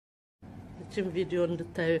እቺን ቪዲዮ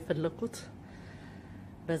እንድታዩ የፈለኩት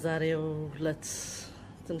በዛሬው ለት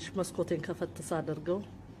ትንሽ መስኮቴን ከፈትስ አድርገው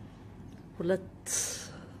ሁለት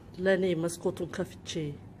ለኔ መስኮቱን ከፍቼ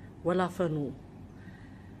ወላፈኑ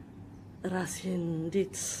ራሴን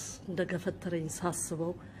እንዴት እንደገፈተረኝ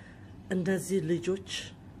ሳስበው እንደዚህ ልጆች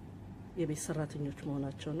የቤት ሰራተኞች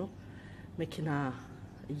መሆናቸው ነው መኪና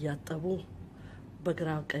እያጠቡ በግራ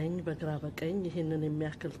በቀኝ ይሄንን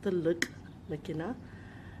የሚያክል ትልቅ መኪና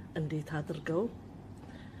እንዴት አድርገው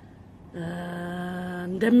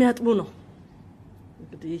እንደሚያጥቡ ነው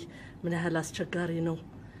እንግዲህ ምን ያህል አስቸጋሪ ነው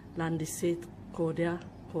ለአንድ ሴት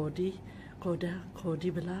ኮዲ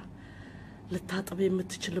ብላ ልታጥብ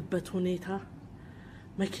የምትችልበት ሁኔታ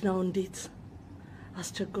መኪናው እንዴት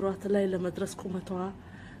አስቸግሯት ላይ ለመድረስ ቁመቷ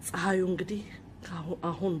ፀሐዩ እንግዲህ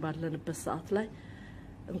አሁን ባለንበት ሰዓት ላይ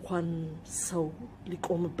እንኳን ሰው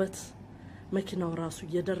ሊቆምበት መኪናው ራሱ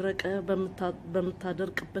እየደረቀ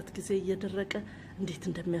በመታደርቅበት ጊዜ እየደረቀ እንዴት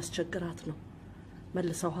እንደሚያስቸግራት ነው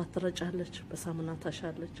መልሰው አትረጫለች በሳሙና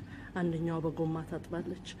ታሻለች አንደኛው በጎማ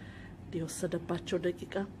ታጥባለች ዲወሰደባቸው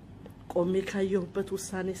ደቂቃ ቆሜ ካየሁበት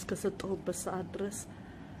ውሳኔ እስከሰጠሁበት ሰዓት ድረስ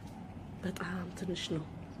በጣም ትንሽ ነው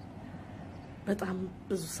በጣም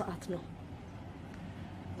ብዙ ሰዓት ነው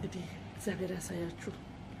እንግዲህ እግዚአብሔር ያሳያችሁ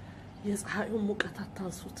የፀሐዩን ሙቀት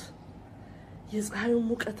አታንሱት የፀሐዩን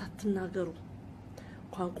ሙቀት አትናገሩ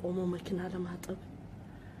እንኳን ቆሞ መኪና ለማጠብ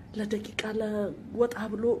ለደቂቃ ለወጣ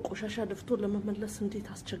ብሎ ቆሻሻ ደፍቶ ለመመለስ እንዴት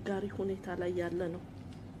አስቸጋሪ ሁኔታ ላይ ያለ ነው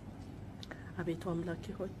አቤቱ አምላኬ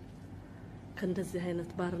ሆይ ከእንደዚህ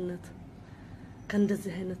አይነት ባርነት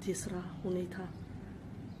ከእንደዚህ አይነት የሥራ ሁኔታ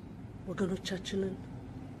ወገኖቻችንን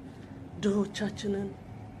ድሆቻችንን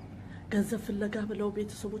ገንዘብ ፍለጋ ብለው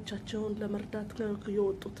ቤተሰቦቻቸውን ለመርዳት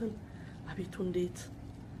የወጡትን አቤቱ እንዴት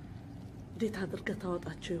አድርገህ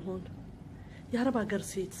ታወጣቸው ይሆን የአረብ ሀገር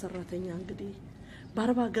ሴት ሰራተኛ እንግዲህ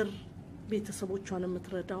በአረብ ሀገር ቤተሰቦቿን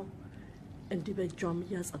የምትረዳው እንዲህ በእጇም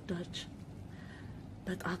እያጸዳች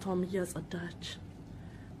በጣቷም እያጸዳች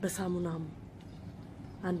በሳሙናም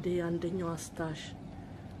አንደኛው አስታሽ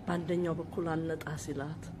በአንደኛው በኩል አነጣ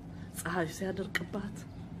ሲላት ፀሐይ ሲያደርቅባት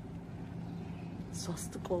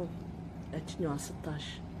ሶስት ቆም ያችኛው አስታሽ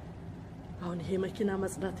አሁን ይሄ መኪና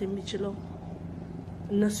መጽዳት የሚችለው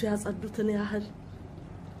እነሱ ያጸዱትን ያህል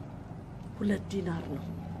 2 ዲናር ነው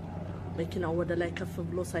መኪናው ወደ ላይ ከፍ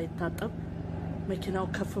ብሎ ሳይታጠብ መኪናው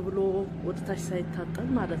ከፍ ብሎ ወደ ታች ሳይታጠብ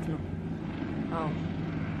ማለት ነው አዎ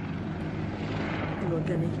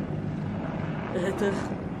ወገኔ እህትህ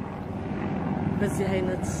በዚህ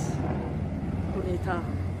አይነት ሁኔታ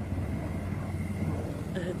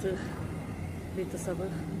እህትህ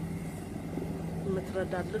ቤተሰብህ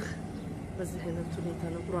ምትረዳልህ በዚህ አይነት ሁኔታ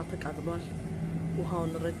ነው ግሯ ተቃጥሏል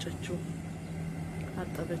ውሃውን ረጨችው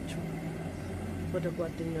አጠበችው ወደ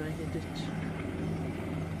ጓደኛዋ ሄደች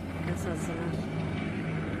ያሳዝናል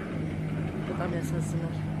በጣም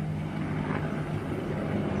ያሳዝናል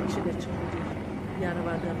እቺነች እንግዲህ የአረብ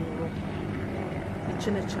ሀገር ኑሮ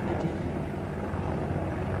እቺነች እንግዲህ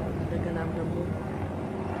እንደገናም ደግሞ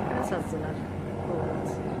ያሳዝናል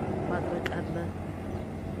በእውነት ማድረቅ አለ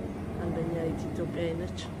አንደኛ ኢትዮጵያዊ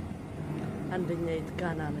ነች አንደኛ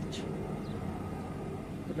ጋና ነች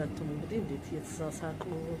ሁለቱም እንግዲህ እንዴት የተሳሳቁ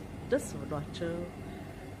ደስ ብሏቸው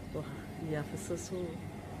ያፈሰሱ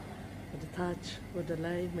ወደ ታች ወደ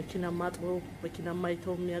ላይ መኪና ማጥበው መኪና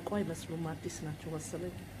ማይተው የሚያውቁ አይመስሉም አዲስ ናቸው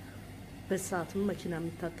መሰለኝ በሰዓቱም መኪና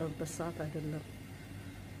የሚታጠብበት ሰዓት አይደለም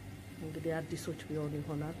እንግዲህ አዲሶች ቢሆኑ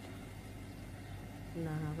ይሆናል እና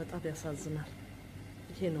በጣም ያሳዝናል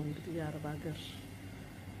ይሄ ነው እንግዲህ የአረብ ሀገር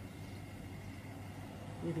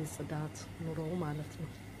የቤት ጽዳት ኑሮ ማለት ነው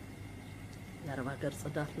የአረብ ሀገር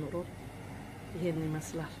ጽዳት ኑሮ ይሄን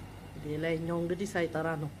ይመስላል የላይኛው እንግዲህ ሳይጠራ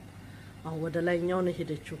ነው አሁን ወደ ላይኛው ነው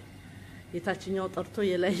ሄደችው የታችኛው ጠርቶ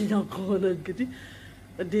የላይኛው ከሆነ እንግዲህ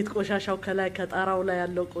እንዴት ቆሻሻው ከላይ ከጣራው ላይ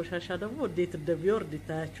ያለው ቆሻሻ ደግሞ እንዴት እንደሚወርድ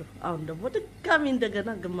ይታያችሁ አሁን ደግሞ ድጋሚ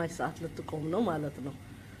እንደገና ግማሽ ሰዓት ልትቆም ነው ማለት ነው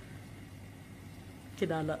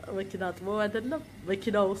መኪና አጥበው አይደለም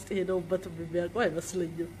መኪናው ውስጥ ሄደውበት የሚያውቁ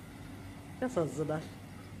አይመስልኝም ያሳዝናል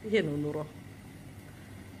ይሄ ነው ኑሮ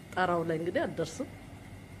ጣራው ላይ እንግዲህ አደርስም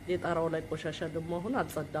የጣራው ላይ ቆሻሻ ደግሞ አሁን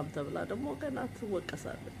አልጸዳም ተብላ ደግሞ ገና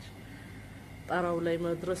ትወቀሳለች ጣራው ላይ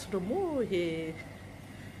መድረስ ደግሞ ይሄ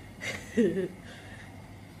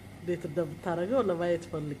ቤት እንደምታረገው ለማየት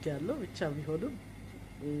ፈልጊያለሁ ብቻ ቢሆንም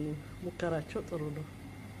ሙከራቸው ጥሩ ነው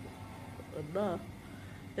እና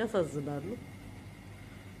ያሳዝናሉ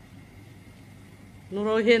ኑሮ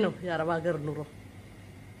ይሄ ነው የአረብ ሀገር ኑሮ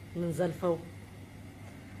ምን ዘልፈው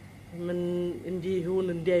ምን እንዲሁን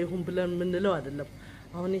እንዲያይሁን ብለን ምንለው አይደለም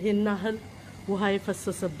አሁን ይሄና ህል ውሃ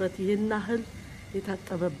ይፈሰሰበት ይሄና ህል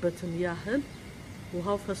የታጠበበትን ያህል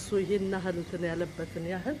ውሃው ፈሶ ይሄን ያህል እንትን ያለበትን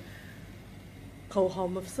ያህል ከውሃው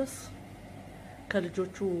መፍሰስ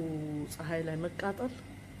ከልጆቹ ፀሐይ ላይ መቃጠል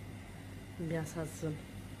የሚያሳዝን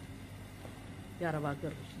የአረብ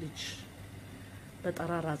ሀገር ልጅ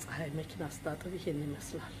በጠራራ ፀሐይ መኪና አስታጥብ ይሄን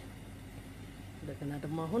ይመስላል። እንደገና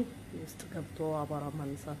ደግሞ አሁን ውስጥ ገብቶ አባራ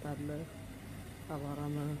ማንሳት አለ። አባራ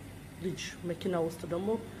ልጅ መኪና ውስጥ ደግሞ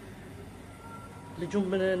ልጁን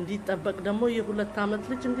እንዲጠበቅ ደግሞ የ2 አመት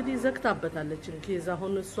ልጅ እንግዲህ ዘግታበታለች። እንከዛ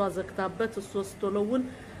አሁን እሷ ዘግታበት እሱ ስተለውን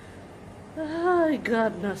አይ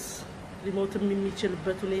ጋድነስ ሊሞትም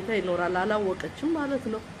የሚችልበት ሁኔታ ይኖራል። አላወቀችም ማለት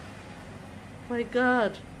ነው። ማይ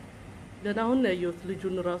ጋድ ገና አሁን ያየሁት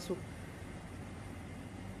ልጁን ራሱ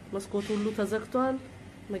መስኮቱ ሁሉ ተዘግቷል።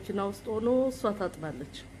 መኪና ውስጥ ሆኖ እሷ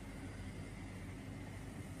ታጥባለች።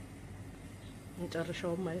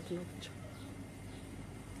 መጨረሻው ማየት ነው ብቻ።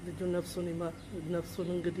 ልጁ ነፍሱን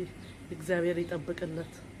እንግዲህ እግዚአብሔር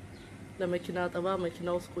ይጠብቅለት። ለመኪና አጠባ መኪና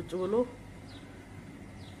ውስጥ ቁጭ ብሎ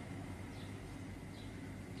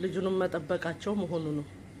ልጁንም መጠበቃቸው መሆኑ ነው።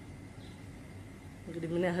 እንግዲህ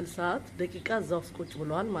ምን ያህል ሰዓት ደቂቃ እዛው ውስጥ ቁጭ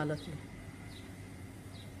ብለዋል ማለት ነው።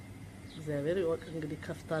 እግዚአብሔር ይወቅ እንግዲህ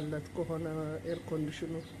ከፍታለት ከሆነ ኤር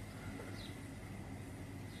ኮንዲሽኑ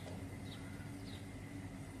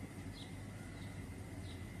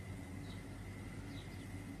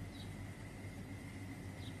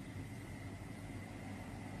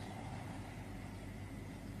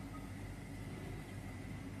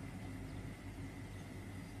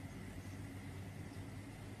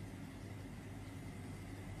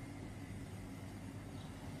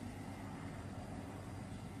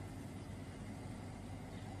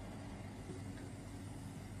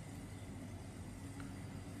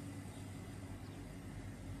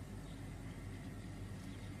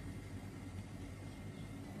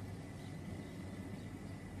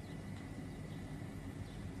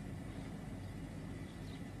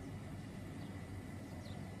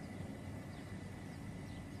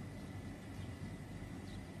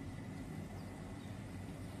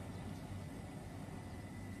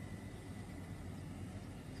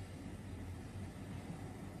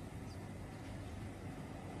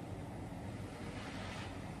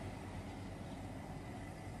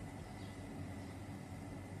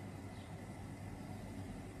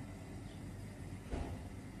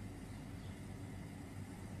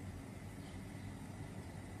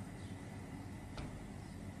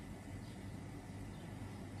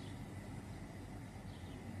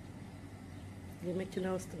የመኪና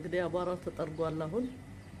ውስጥ እንግዲህ አባራው ተጠርጓል። አሁን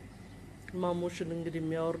ማሞሽን እንግዲህ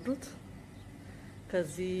የሚያወርዱት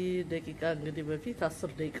ከዚህ ደቂቃ እንግዲህ በፊት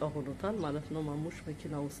 10 ደቂቃ ሆኖታል ማለት ነው። ማሞሽ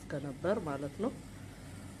መኪና ውስጥ ከነበር ማለት ነው።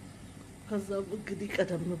 ከዛ እንግዲህ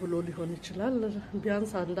ቀደም ብሎ ሊሆን ይችላል።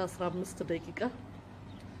 ቢያንስ 15 ደቂቃ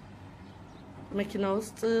መኪና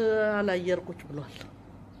ውስጥ አላየር ቁጭ ብሏል።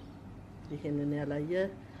 ይሄንን ያላየ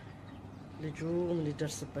ልጁ ምን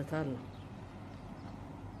ይደርስበታል ነው።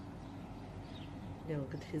 ያው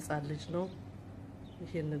እንግዲህ ህፃን ልጅ ነው።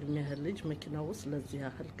 ይሄንን የሚያህል ልጅ መኪና ውስጥ ለዚህ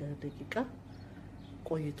ያህል ደቂቃ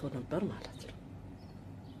ቆይቶ ነበር ማለት ነው።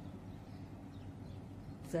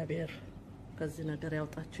 እግዚአብሔር ከዚህ ነገር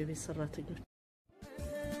ያውጣቸው የቤት ሰራተኞች።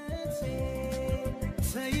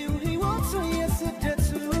 ሰይው ህይወቱ የስደቱ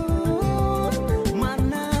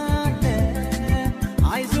ማናለ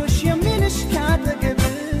አይዞሽ የሚልሽ ካጠገብ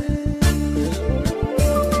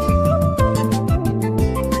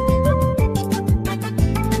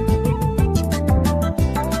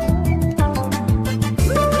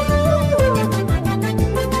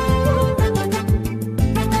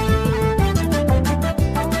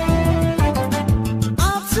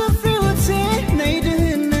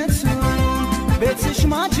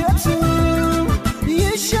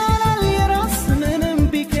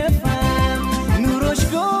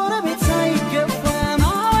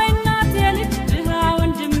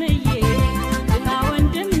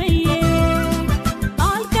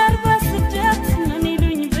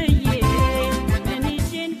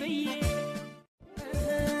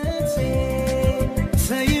see